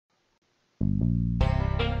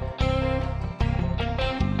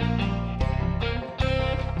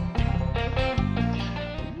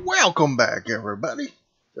Welcome back, everybody.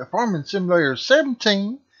 The Farming Simulator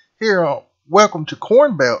 17 here on Welcome to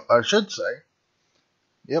Corn Belt, I should say.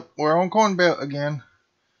 Yep, we're on Corn Belt again.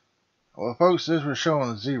 Well, folks, this was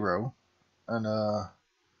showing 0, and I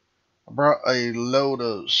brought a load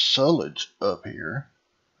of silage up here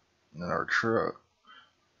in our truck.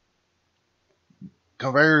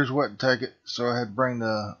 Conveyors wouldn't take it, so I had to bring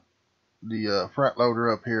the front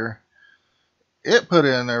loader up here. It put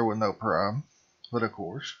it in there with no problem, but of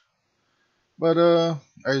course. But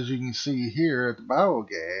as you can see here at the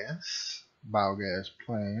biogas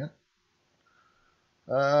plant,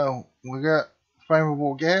 we got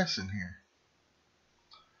flammable gas in here.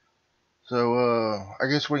 So I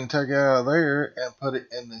guess we can take it out of there and put it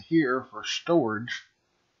in here for storage.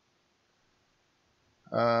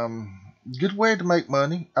 Good way to make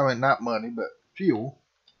money. I mean, not money, but fuel.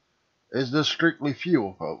 Is this strictly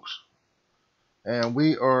fuel, folks? And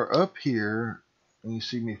we are up here, and you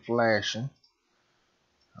see me flashing.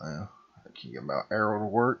 I can't get my arrow to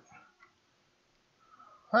work.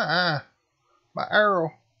 My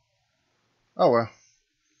arrow. Oh well.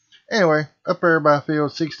 Anyway, up there by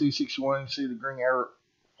field 6061, you see the green arrow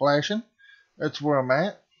flashing. That's where I'm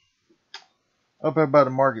at. Up there by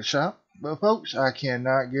the market shop. But folks, I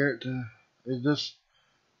cannot get it to. It's just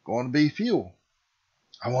going to be fuel.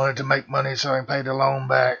 I wanted to make money so I can pay the loan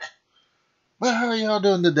back. But how y'all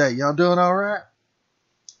doing today? Y'all doing alright?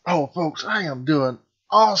 Oh, folks, I am doing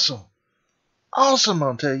awesome. Awesome,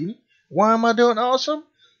 I'll tell you. Why am I doing awesome?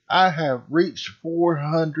 I have reached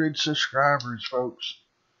 400 subscribers, folks.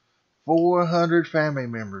 400 family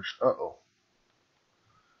members. Uh-oh.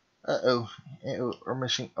 Uh-oh. Our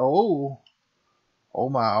machine. Oh. Oh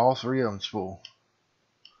my, all 3 of them's full.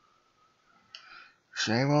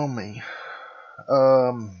 Shame on me.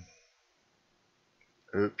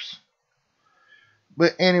 Oops.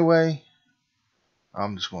 But anyway,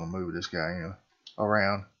 I'm just going to move this guy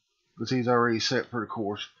around because he's already set for the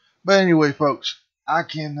course. But anyway, folks, I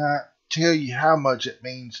cannot tell you how much it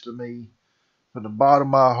means to me. From the bottom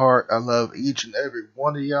of my heart, I love each and every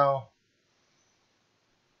one of y'all.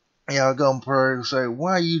 Y'all gonna probably say,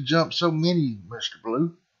 why you jump so many, Mr.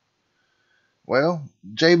 Blue? Well,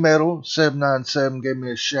 JMetal797 gave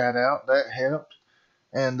me a shout out. That helped.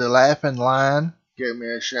 And the Laughing Lion gave me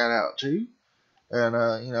a shout out too. And,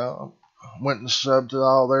 went and subbed to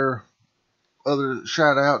all their other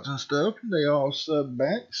shout outs and stuff. They all subbed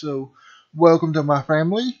back. So, welcome to my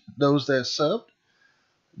family. Those that subbed.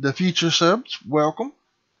 The future subs, welcome.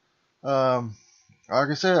 Like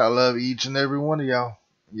I said, I love each and every one of y'all.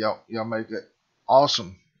 Y'all make it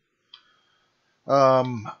awesome.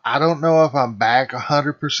 I don't know if I'm back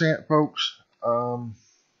 100%, folks.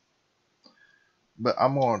 But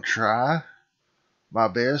I'm gonna try my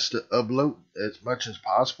best to upload as much as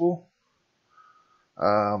possible.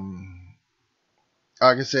 Like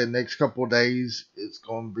I said, next couple of days it's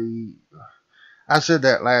gonna be. I said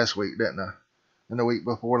that last week, didn't I? And the week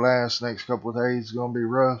before last, next couple of days is gonna be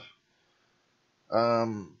rough.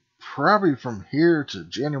 Probably from here to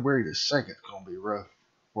January the 2nd gonna be rough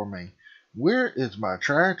for me. Where is my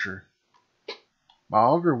tractor? My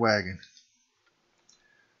auger wagon.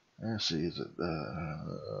 Let's see, is it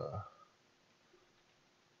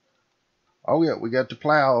oh yeah, we got the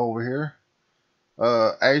plow over here.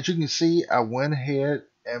 As you can see, I went ahead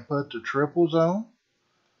and put the triples on.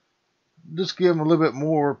 Just give them a little bit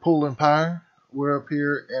more pulling power. We're up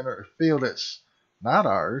here in a field that's not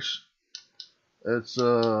ours. It's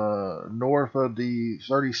north of the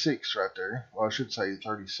 36 right there. Well, I should say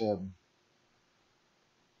 37.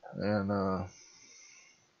 And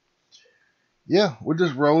yeah, we're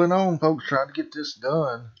just rolling on, folks, trying to get this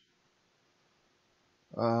done.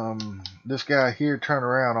 This guy here turned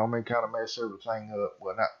around on me, kind of mess everything up.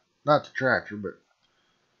 Well, not the tractor, but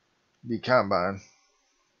the combine.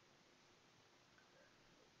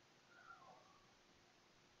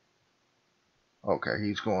 Okay,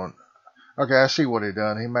 he's going. Okay, I see what he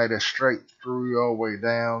done. He made a straight through all the way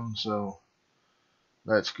down, so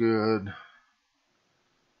that's good.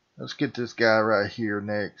 Let's get this guy right here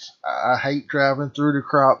next. I hate driving through the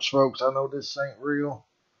crops, folks. I know this ain't real.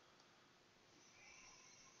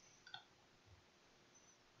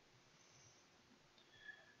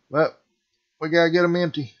 But we gotta get them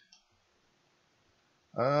empty.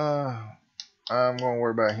 I'm gonna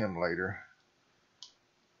worry about him later.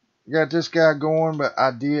 Got this guy going, but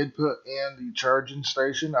I did put in the charging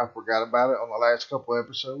station. I forgot about it on the last couple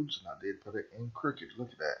episodes, and I did put it in crooked.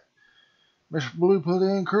 Look at that. Mr. Blue put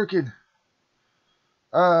it in crooked.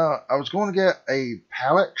 I was going to get a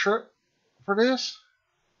pallet truck for this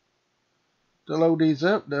to load these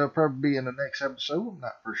up. They'll probably be in the next episode. I'm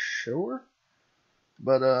not for sure.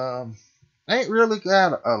 But ain't really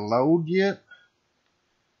got a load yet.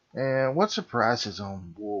 And what's the prices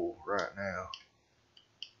on wool right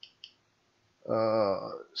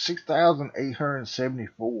now?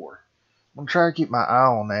 6,874. I'm gonna try to keep my eye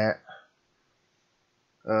on that.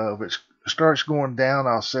 If it starts going down,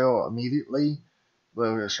 I'll sell immediately.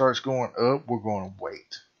 But if it starts going up, we're gonna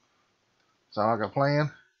wait. So I got a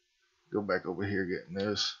plan. Go back over here getting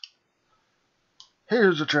this.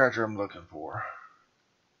 Here's the tractor I'm looking for.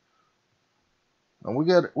 And we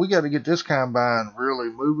got to get this combine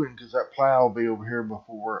really moving because that plow will be over here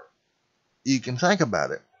before you can think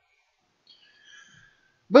about it.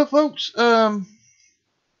 But folks, for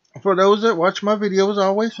those that watch my videos all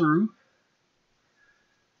the way through,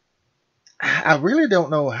 I really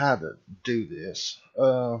don't know how to do this.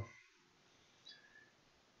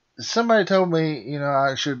 Somebody told me,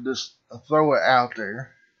 I should just throw it out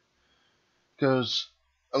there because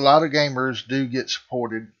a lot of gamers do get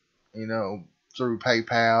supported, through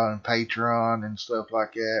PayPal and Patreon and stuff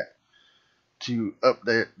like that to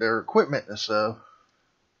update their equipment and stuff.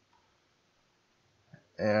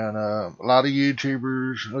 And a lot of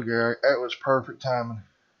YouTubers, look at that was perfect timing.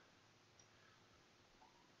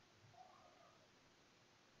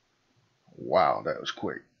 Wow, that was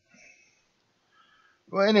quick.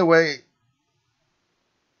 Well, anyway,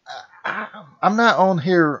 I'm not on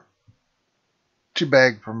here to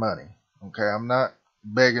beg for money. Okay, I'm not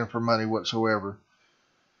begging for money whatsoever.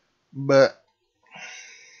 But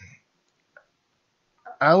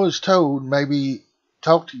I was told maybe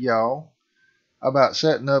talk to y'all about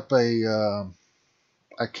setting up a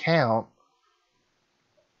account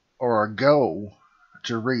or a goal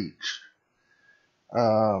to reach.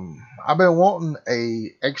 I've been wanting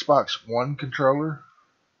a Xbox One controller.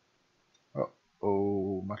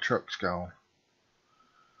 Oh, my truck's gone.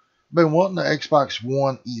 Been wanting the Xbox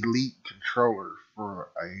One Elite controller for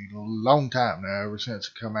a long time now, ever since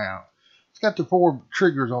it come out. It's got the 4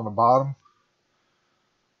 triggers on the bottom.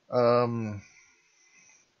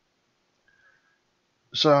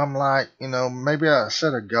 So I'm like, maybe I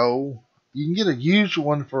set a goal. You can get a used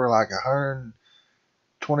one for like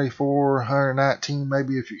 124, 119,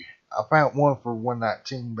 maybe if you. I found one for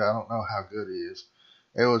 119, but I don't know how good it is.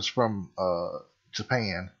 It was from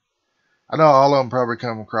Japan. I know all of them probably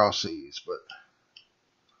come across seas, but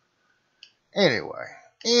anyway,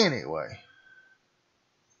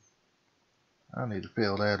 I need to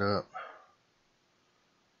fill that up.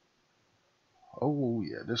 Oh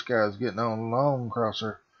yeah, this guy's getting on a long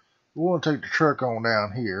crosser. We want to take the truck on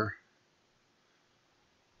down here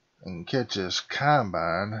and catch this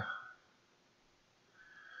combine.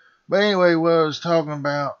 But anyway, what I was talking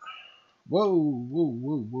about.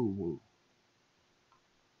 Whoa.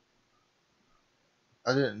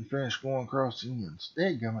 I didn't finish going across the ends.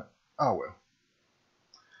 Dadgummit. Oh well.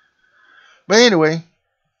 But anyway,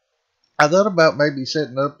 I thought about maybe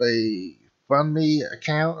setting up a FundMe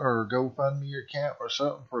account or a GoFundMe account or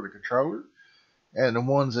something for the controller. And the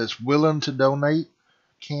ones that's willing to donate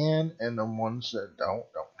can, and the ones that don't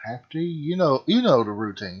have to. You know the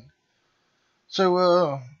routine.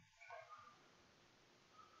 So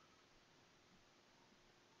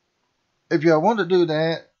if y'all want to do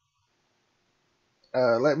that,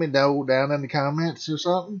 let me know down in the comments or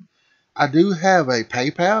something. I do have a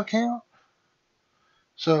PayPal account.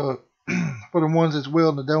 So for the ones that's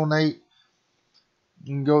willing to donate,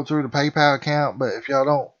 you can go through the PayPal account. But if y'all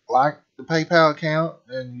don't like the PayPal account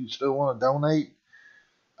and you still want to donate,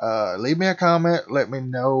 leave me a comment. Let me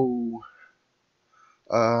know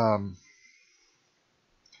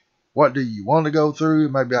what do you want to go through.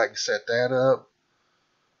 Maybe I can set that up.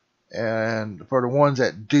 And for the ones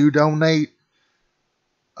that do donate,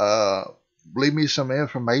 leave me some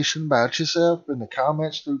information about yourself in the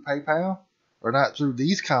comments through PayPal. Or not through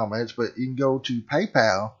these comments, but you can go to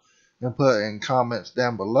PayPal and put in comments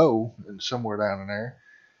down below and somewhere down in there.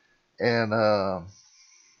 And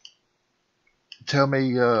tell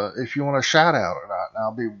me if you want a shout out or not. And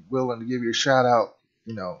I'll be willing to give you a shout out,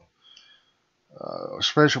 a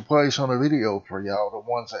special place on the video for y'all, the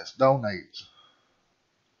ones that donate.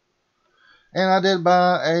 And I did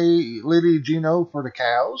buy a Liddy Gino for the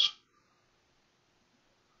cows.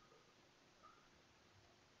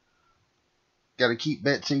 Got to keep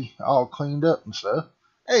Betsy all cleaned up and stuff.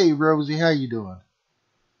 Hey, Rosie, how you doing?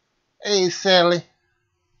 Hey, Sally.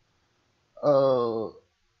 Okay.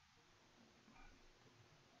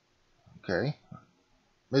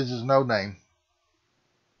 Mrs. No Name.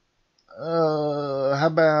 How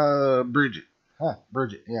about Bridget? Huh,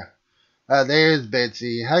 Bridget, yeah. There's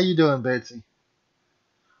Betsy. How you doing, Betsy?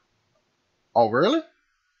 Oh, really?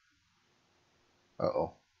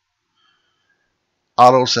 Uh-oh.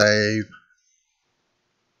 Auto save.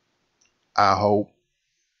 I hope.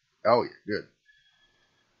 Oh, yeah, good.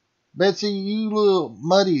 Betsy, you little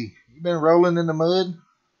muddy. You been rolling in the mud?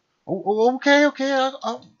 Okay.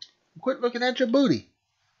 I'll quit looking at your booty.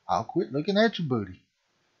 I'll quit looking at your booty.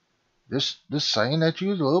 Just saying that you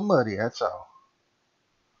was a little muddy, that's all.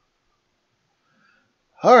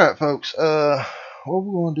 Alright, folks. What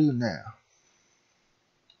we gonna do now?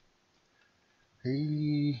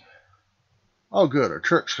 Oh, good. Our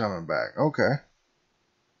truck's coming back. Okay.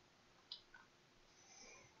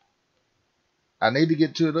 I need to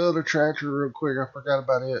get to the other tractor real quick. I forgot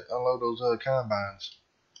about it. Unload those other combines.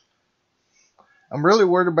 I'm really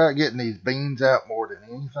worried about getting these beans out more than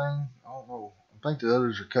anything. I don't know. I think the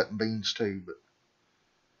others are cutting beans too, but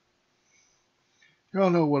y'all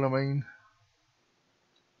know what I mean.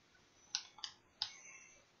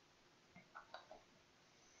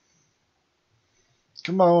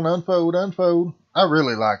 Come on, unfold. I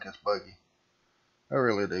really like this buggy. I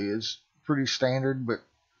really do. It's pretty standard, but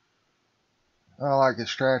I like this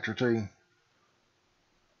tractor too.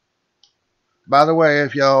 By the way,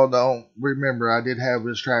 if y'all don't remember, I did have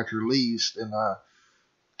this tractor leased, and I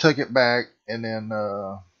took it back, and then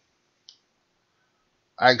I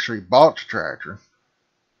actually bought the tractor.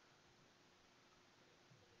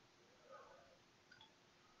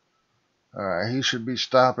 Alright, he should be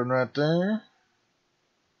stopping right there.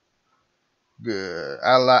 Good.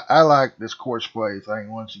 I like this course play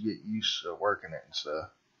thing once you get used to working it and stuff.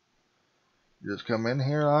 You just come in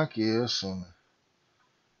here like this and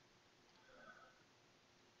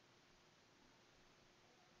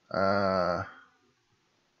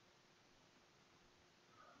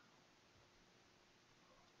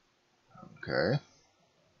okay.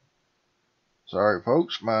 Sorry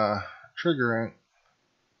folks, my trigger ain't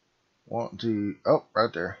wanting to. Oh,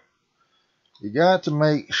 right there. You got to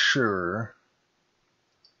make sure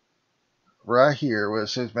right here where it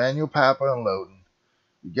says manual pipe unloading,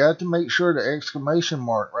 you got to make sure the exclamation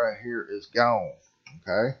mark right here is gone.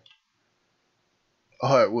 Okay?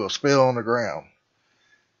 Or it will spill on the ground.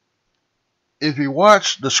 If you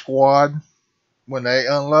watch the squad, when they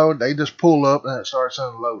unload, they just pull up and it starts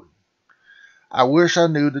unloading. I wish I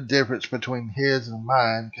knew the difference between his and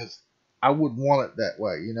mine, because I would want it that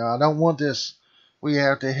way. You know, I don't want this, we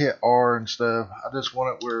have to hit R and stuff. I just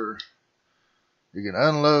want it where you can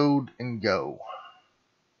unload and go.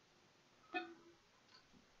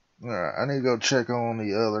 Alright, I need to go check on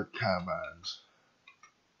the other combines.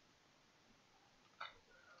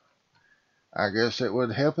 I guess it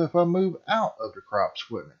would help if I move out of the crops,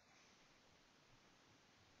 wouldn't it?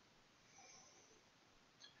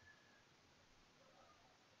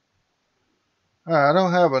 Alright, I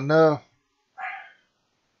don't have enough.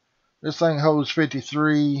 This thing holds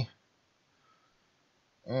 53.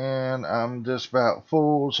 And I'm just about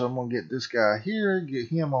full, so I'm going to get this guy here, get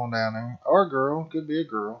him on down there. Or a girl, could be a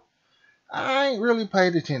girl. I ain't really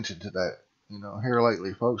paid attention to that, here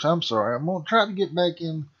lately, folks. I'm sorry. I'm going to try to get back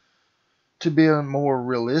in to being more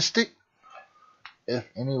realistic, if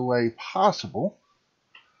any way possible.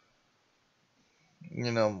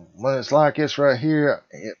 When it's like this right here,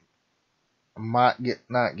 it might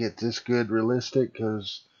not get this good realistic,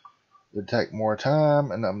 because it'd take more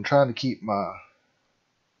time, and I'm trying to keep my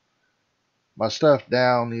stuff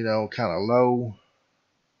down, kind of low.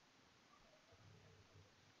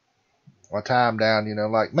 My time down,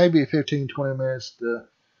 like maybe 15, 20 minutes to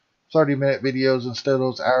 30-minute videos instead of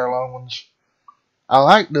those hour-long ones. I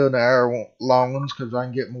like doing the hour-long ones because I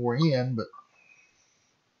can get more in, but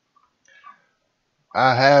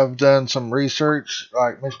I have done some research,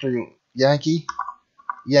 like Mr. Yankee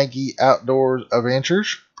Outdoors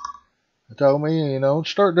Adventures. He told me,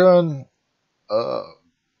 start doing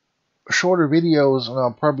shorter videos and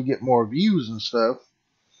I'll probably get more views and stuff.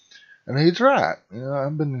 And he's right.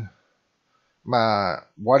 My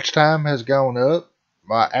watch time has gone up.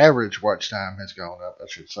 My average watch time has gone up, I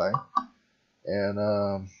should say.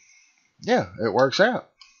 And, yeah, it works out.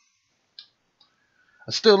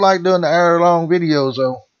 I still like doing the hour-long videos,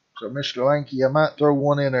 though. So, Mr. Lanky, I might throw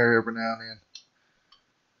one in there every now and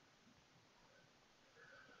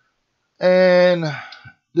then. And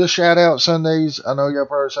the shout-out Sundays, I know y'all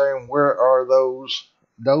probably saying, where are those?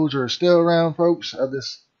 Those are still around, folks.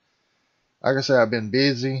 Like I said, I've been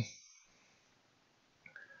busy.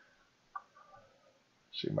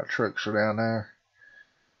 See, my trucks are down there.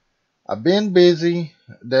 I've been busy.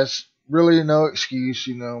 That's really no excuse,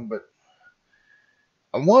 but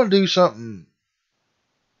I want to do something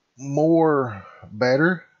more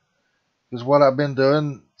better Because what I've been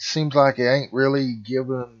doing seems like it ain't really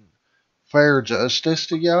giving fair justice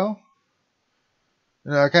to y'all.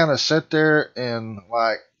 You know, I kind of sit there and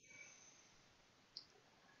like,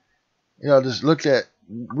 you know, just look at,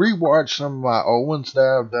 rewatch some of my old ones that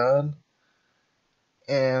I've done,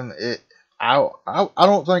 and I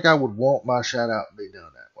don't think I would want my shout out to be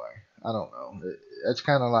done that way. I don't know. It's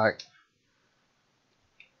kind of like,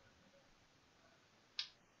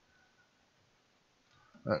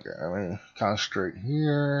 okay, I mean, concentrate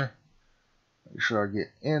here. Make sure I get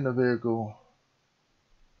in the vehicle.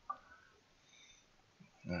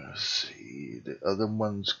 Let's see, the other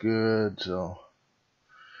one's good. So,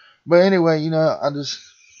 but anyway, you know, I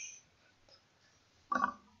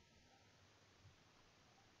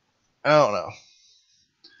don't know.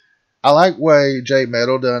 I like way J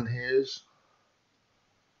Metal done his.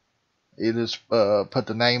 He just put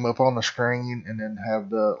the name up on the screen and then have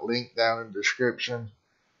the link down in the description,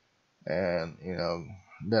 and you know,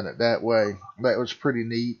 done it that way. That was pretty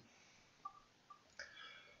neat.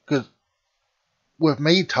 Because with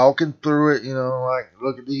me talking through it, you know, like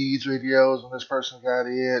look at these videos and this person got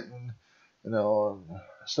it, and you know,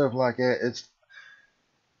 stuff like that.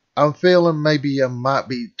 I'm feeling maybe I might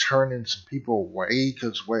be turning some people away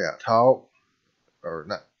because the way I talk, or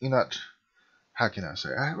not. You know, how can I say?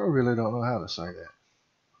 I really don't know how to say that.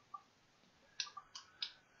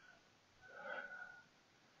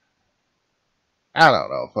 I don't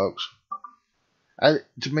know, folks.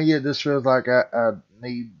 To me, it just feels like I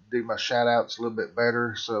need to do my shout outs a little bit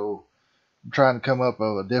better. So I'm trying to come up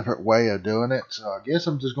with a different way of doing it. So I guess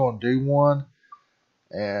I'm just going to do one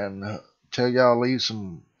and tell y'all, leave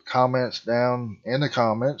some comments down in the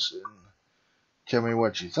comments and tell me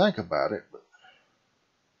what you think about it. But,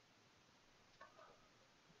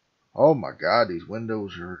 oh my God, these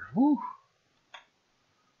windows are, whew.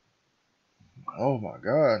 Oh my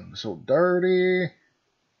God, so dirty.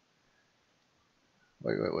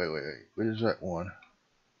 Wait. Where's that one?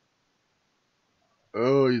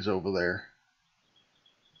 Oh, he's over there.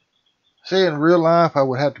 See, in real life, I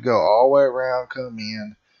would have to go all the way around, come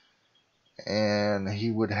in, and he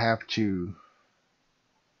would have to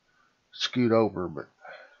scoot over. But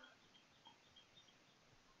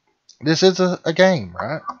this is a game,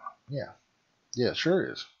 right? Yeah,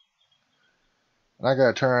 sure is. And I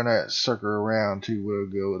gotta turn that sucker around too. We'll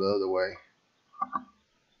go the other way.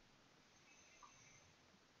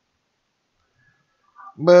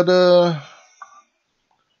 But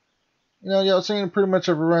you know, y'all seen pretty much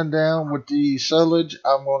of a rundown with the silage.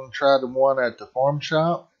 I'm gonna try the one at the farm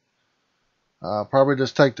shop. Probably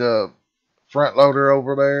just take the front loader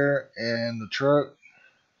over there and the truck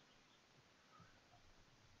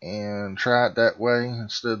and try it that way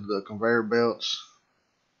instead of the conveyor belts.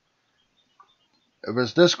 If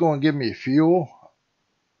it's just going to give me fuel,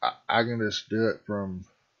 I can just do it from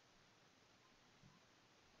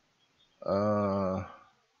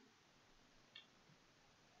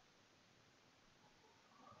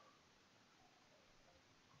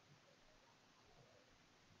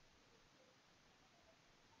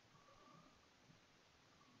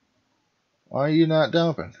why are you not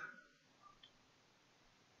dumping?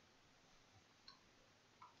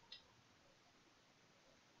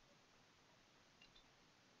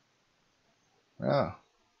 Oh, I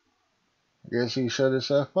guess he shut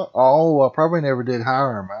himself up. Oh, I probably never did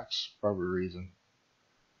hire him. That's probably the reason.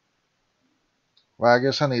 Well, I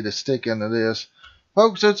guess I need to stick into this.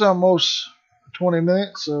 Folks, it's almost 20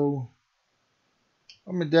 minutes, so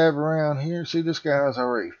let me dab around here. See, this guy's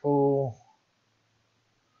already full.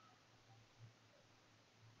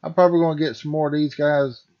 I'm probably going to get some more of these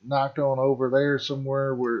guys knocked on over there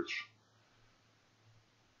somewhere where it's...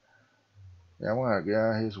 Yeah, I want to get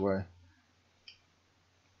out of his way.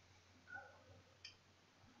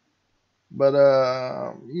 But,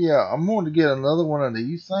 yeah, I'm going to get another one of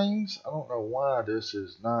these things. I don't know why this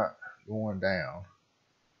is not going down.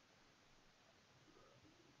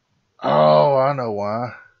 Oh, I know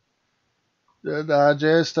why. The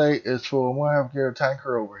digestate is full. I'm going to have to get a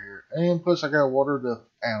tanker over here. And plus, I got to water the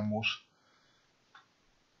animals.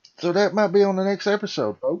 So that might be on the next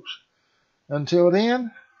episode, folks. Until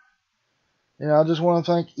then, you know, I just want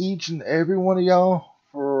to thank each and every one of y'all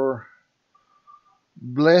for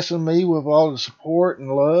blessing me with all the support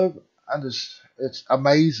and love. It's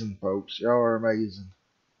amazing, folks. Y'all are amazing.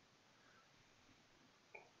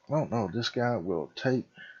 I don't know. This guy will take.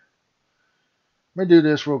 Let me do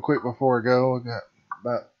this real quick before I go. I got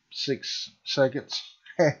about 6 seconds,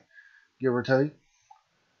 give or take.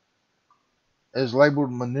 It's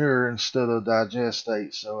labeled manure instead of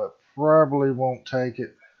digestate, so it probably won't take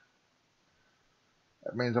it.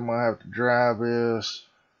 That means I'm going to have to drive this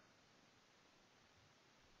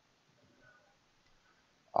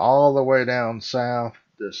all the way down south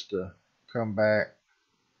just to come back.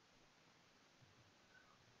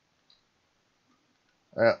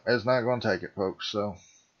 It's not going to take it, folks. So,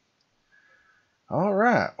 all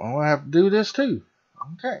right. Well, I have to do this too.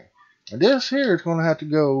 Okay. And this here is going to have to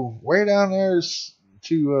go way down there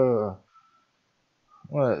to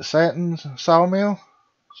Satin's sawmill,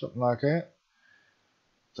 something like that.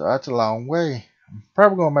 So that's a long way. I'm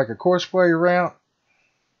probably going to make a courseplay route.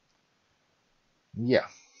 Yeah.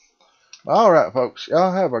 All right, folks.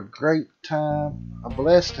 Y'all have a great time, a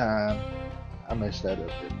blessed time. I messed that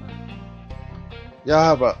up, didn't I?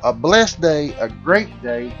 Y'all have a blessed day, a great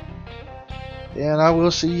day. And I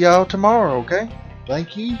will see y'all tomorrow, okay?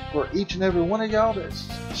 Thank you for each and every one of y'all that's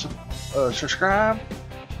subscribe.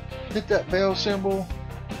 Hit that bell symbol.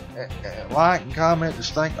 And like and comment.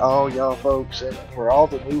 Just thank all y'all folks. And for all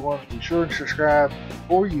the new ones, be sure to subscribe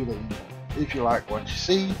before you leave if you like what you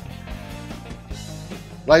see.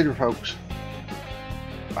 Later, folks.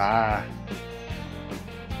 Bye.